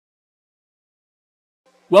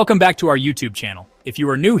Welcome back to our YouTube channel. If you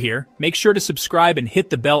are new here, make sure to subscribe and hit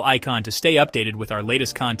the bell icon to stay updated with our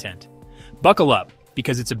latest content. Buckle up,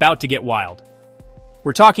 because it's about to get wild.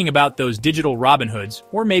 We're talking about those digital Robin Hoods,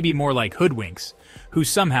 or maybe more like hoodwinks, who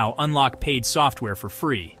somehow unlock paid software for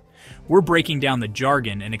free. We're breaking down the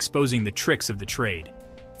jargon and exposing the tricks of the trade.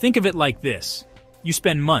 Think of it like this. You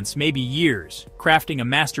spend months, maybe years, crafting a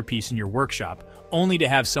masterpiece in your workshop, only to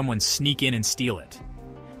have someone sneak in and steal it.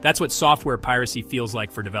 That's what software piracy feels like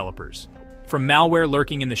for developers. From malware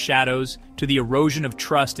lurking in the shadows to the erosion of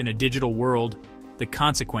trust in a digital world, the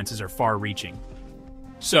consequences are far-reaching.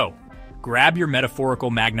 So, grab your metaphorical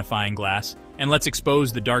magnifying glass and let's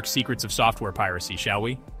expose the dark secrets of software piracy, shall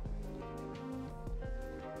we?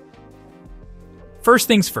 First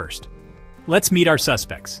things first, let's meet our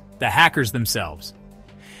suspects, the hackers themselves.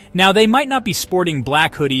 Now, they might not be sporting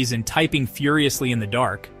black hoodies and typing furiously in the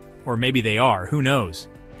dark, or maybe they are, who knows?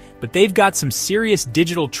 But they've got some serious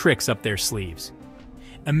digital tricks up their sleeves.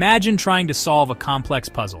 Imagine trying to solve a complex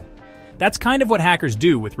puzzle. That's kind of what hackers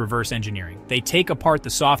do with reverse engineering. They take apart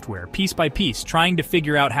the software piece by piece, trying to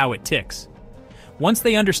figure out how it ticks. Once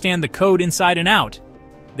they understand the code inside and out,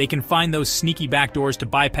 they can find those sneaky backdoors to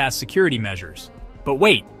bypass security measures. But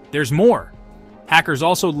wait, there's more. Hackers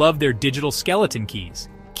also love their digital skeleton keys,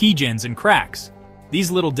 keygens and cracks. These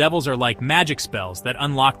little devils are like magic spells that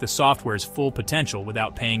unlock the software's full potential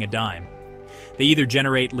without paying a dime. They either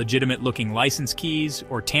generate legitimate-looking license keys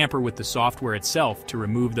or tamper with the software itself to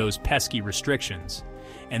remove those pesky restrictions.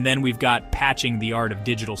 And then we've got patching the art of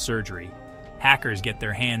digital surgery. Hackers get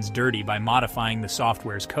their hands dirty by modifying the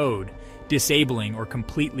software's code, disabling or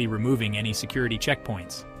completely removing any security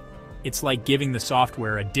checkpoints. It's like giving the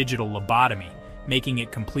software a digital lobotomy, making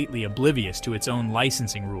it completely oblivious to its own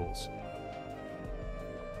licensing rules.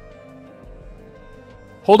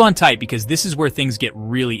 Hold on tight because this is where things get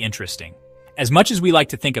really interesting. As much as we like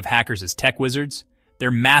to think of hackers as tech wizards,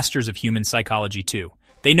 they're masters of human psychology too.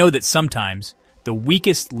 They know that sometimes the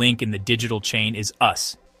weakest link in the digital chain is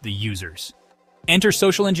us, the users. Enter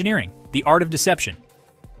social engineering, the art of deception.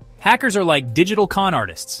 Hackers are like digital con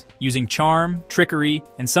artists, using charm, trickery,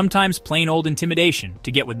 and sometimes plain old intimidation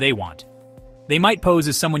to get what they want. They might pose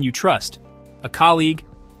as someone you trust, a colleague,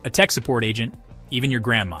 a tech support agent, even your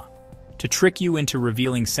grandma, to trick you into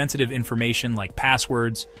revealing sensitive information like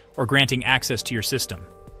passwords or granting access to your system.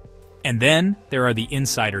 And then there are the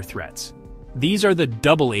insider threats. These are the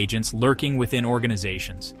double agents lurking within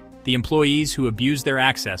organizations, the employees who abuse their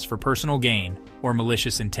access for personal gain or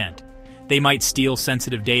malicious intent. They might steal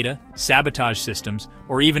sensitive data, sabotage systems,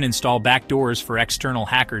 or even install backdoors for external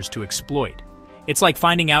hackers to exploit. It's like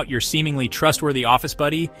finding out your seemingly trustworthy office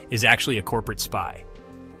buddy is actually a corporate spy.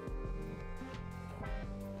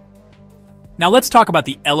 Now let's talk about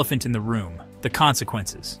the elephant in the room, the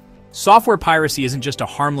consequences. Software piracy isn't just a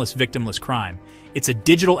harmless, victimless crime. It's a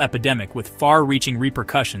digital epidemic with far-reaching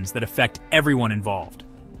repercussions that affect everyone involved.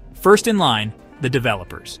 First in line, the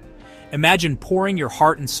developers. Imagine pouring your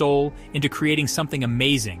heart and soul into creating something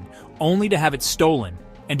amazing, only to have it stolen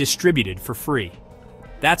and distributed for free.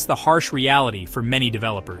 That's the harsh reality for many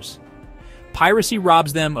developers. Piracy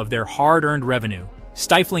robs them of their hard-earned revenue,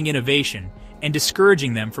 stifling innovation, and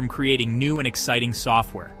discouraging them from creating new and exciting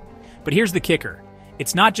software. But here's the kicker.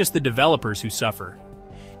 It's not just the developers who suffer.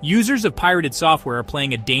 Users of pirated software are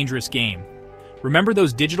playing a dangerous game. Remember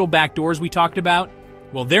those digital backdoors we talked about?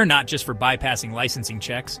 Well, they're not just for bypassing licensing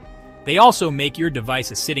checks. They also make your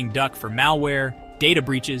device a sitting duck for malware, data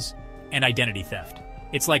breaches, and identity theft.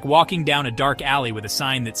 It's like walking down a dark alley with a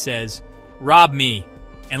sign that says, "Rob me."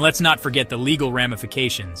 And let's not forget the legal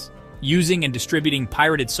ramifications. Using and distributing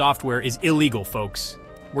pirated software is illegal, folks.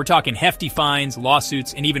 We're talking hefty fines,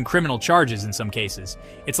 lawsuits, and even criminal charges in some cases.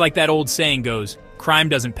 It's like that old saying goes, crime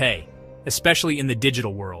doesn't pay, especially in the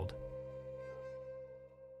digital world.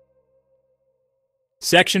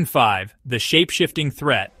 Section 5, the shape-shifting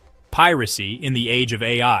threat, piracy in the age of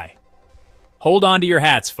AI. Hold on to your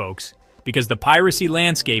hats, folks, because the piracy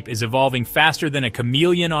landscape is evolving faster than a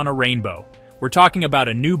chameleon on a rainbow. We're talking about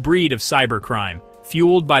a new breed of cybercrime,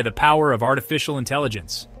 fueled by the power of artificial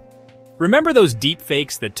intelligence. Remember those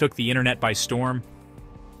deepfakes that took the internet by storm?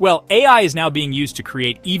 Well, AI is now being used to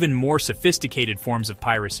create even more sophisticated forms of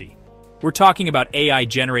piracy. We're talking about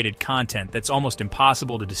AI-generated content that's almost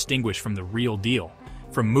impossible to distinguish from the real deal.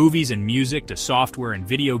 From movies and music to software and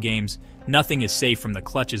video games, nothing is safe from the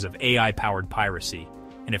clutches of AI-powered piracy.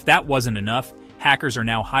 And if that wasn't enough, hackers are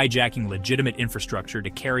now hijacking legitimate infrastructure to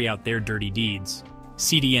carry out their dirty deeds.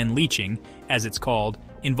 CDN leeching, as it's called,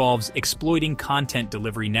 involves exploiting content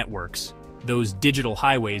delivery networks. those digital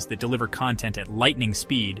highways that deliver content at lightning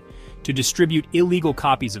speed to distribute illegal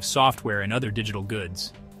copies of software and other digital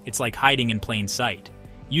goods. It's like hiding in plain sight,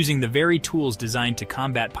 using the very tools designed to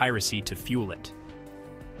combat piracy to fuel it.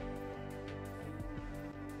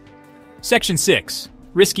 Section 6.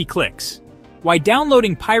 Risky clicks. Why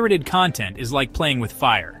downloading pirated content is like playing with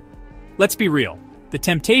fire. Let's be real. The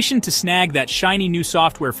temptation to snag that shiny new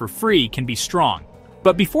software for free can be strong.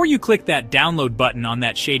 But before you click that download button on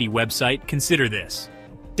that shady website, consider this.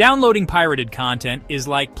 Downloading pirated content is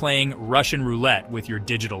like playing Russian roulette with your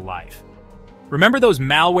digital life. Remember those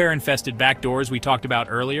malware-infested backdoors we talked about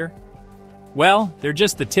earlier? Well, they're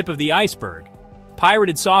just the tip of the iceberg.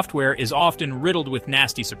 Pirated software is often riddled with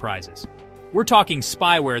nasty surprises. We're talking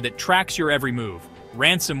spyware that tracks your every move,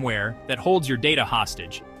 ransomware that holds your data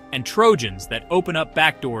hostage, and Trojans that open up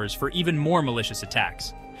backdoors for even more malicious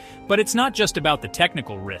attacks. But it's not just about the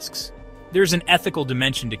technical risks. There's an ethical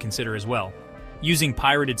dimension to consider as well. Using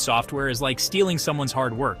pirated software is like stealing someone's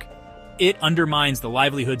hard work. It undermines the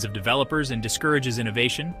livelihoods of developers and discourages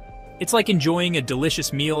innovation. It's like enjoying a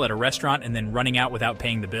delicious meal at a restaurant and then running out without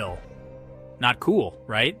paying the bill. Not cool,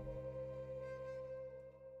 right?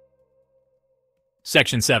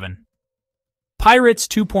 Section 7. Pirates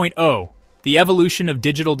 2.0, the evolution of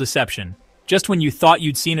digital deception. Just when you thought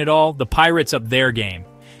you'd seen it all, the pirates up their game.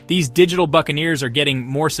 These digital buccaneers are getting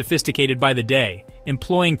more sophisticated by the day,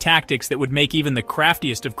 employing tactics that would make even the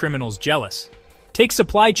craftiest of criminals jealous. Take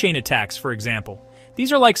supply chain attacks, for example.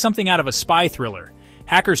 These are like something out of a spy thriller.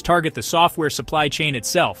 Hackers target the software supply chain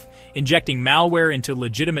itself, injecting malware into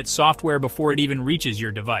legitimate software before it even reaches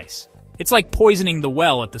your device. It's like poisoning the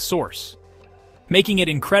well at the source, making it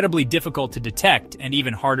incredibly difficult to detect and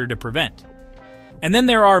even harder to prevent. And then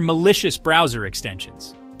there are malicious browser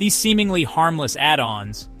extensions. These seemingly harmless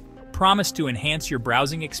add-ons promise to enhance your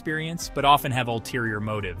browsing experience, but often have ulterior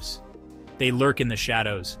motives. They lurk in the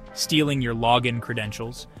shadows, stealing your login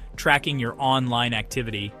credentials, tracking your online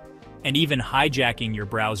activity, and even hijacking your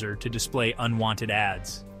browser to display unwanted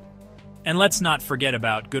ads. And let's not forget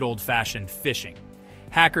about good old-fashioned phishing.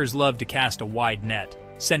 Hackers love to cast a wide net,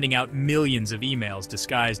 sending out millions of emails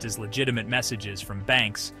disguised as legitimate messages from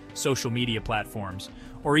banks, social media platforms,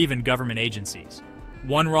 or even government agencies.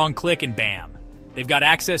 One wrong click and bam! They've got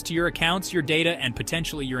access to your accounts, your data, and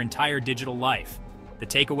potentially your entire digital life. The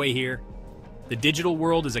takeaway here? The digital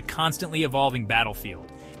world is a constantly evolving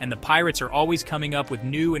battlefield, and the pirates are always coming up with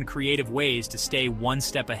new and creative ways to stay one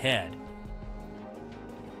step ahead.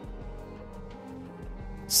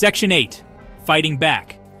 Section 8. Fighting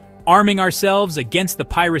back. Arming ourselves against the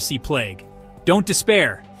piracy plague. Don't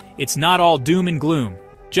despair. It's not all doom and gloom.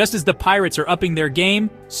 Just as the pirates are upping their game,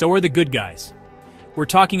 so are the good guys. We're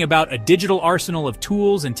talking about a digital arsenal of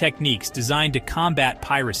tools and techniques designed to combat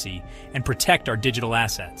piracy and protect our digital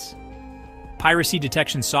assets. Piracy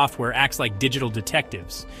detection software acts like digital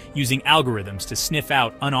detectives, using algorithms to sniff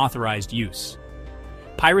out unauthorized use.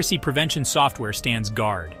 Piracy prevention software stands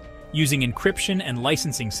guard, using encryption and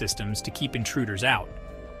licensing systems to keep intruders out.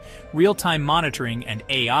 Real-time monitoring and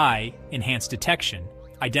AI enhance detection,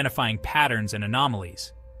 identifying patterns and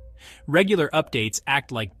anomalies. Regular updates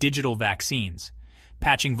act like digital vaccines,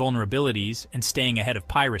 patching vulnerabilities and staying ahead of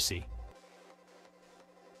piracy.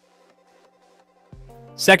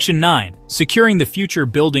 Section 9. Securing the future,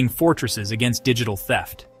 building fortresses against digital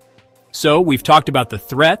theft. So, we've talked about the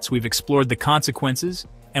threats, we've explored the consequences,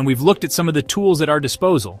 and we've looked at some of the tools at our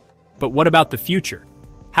disposal. But what about the future?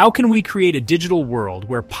 How can we create a digital world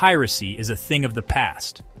where piracy is a thing of the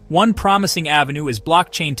past? One promising avenue is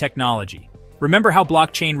blockchain technology. Remember how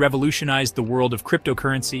blockchain revolutionized the world of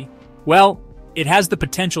cryptocurrency? Well, it has the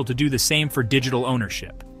potential to do the same for digital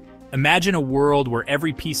ownership. Imagine a world where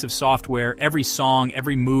every piece of software, every song,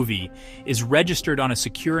 every movie is registered on a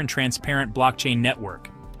secure and transparent blockchain network,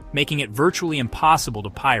 making it virtually impossible to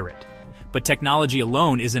pirate. But technology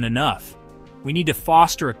alone isn't enough. We need to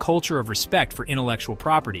foster a culture of respect for intellectual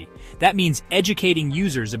property. That means educating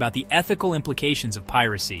users about the ethical implications of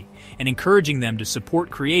piracy and encouraging them to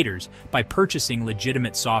support creators by purchasing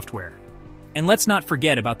legitimate software. And let's not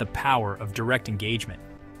forget about the power of direct engagement.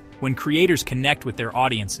 When creators connect with their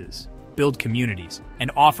audiences, build communities,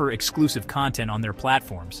 and offer exclusive content on their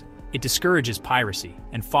platforms, it discourages piracy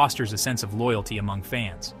and fosters a sense of loyalty among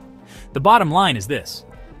fans. The bottom line is this: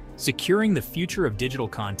 securing the future of digital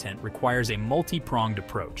content requires a multi-pronged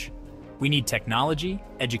approach. We need technology,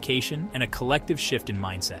 education, and a collective shift in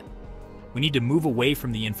mindset. We need to move away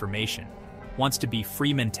from the information wants to be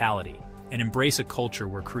free mentality and embrace a culture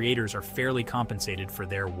where creators are fairly compensated for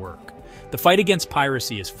their work. The fight against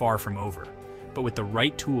piracy is far from over, but with the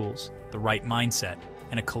right tools, the right mindset,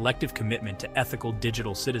 and a collective commitment to ethical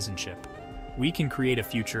digital citizenship, we can create a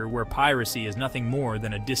future where piracy is nothing more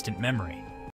than a distant memory.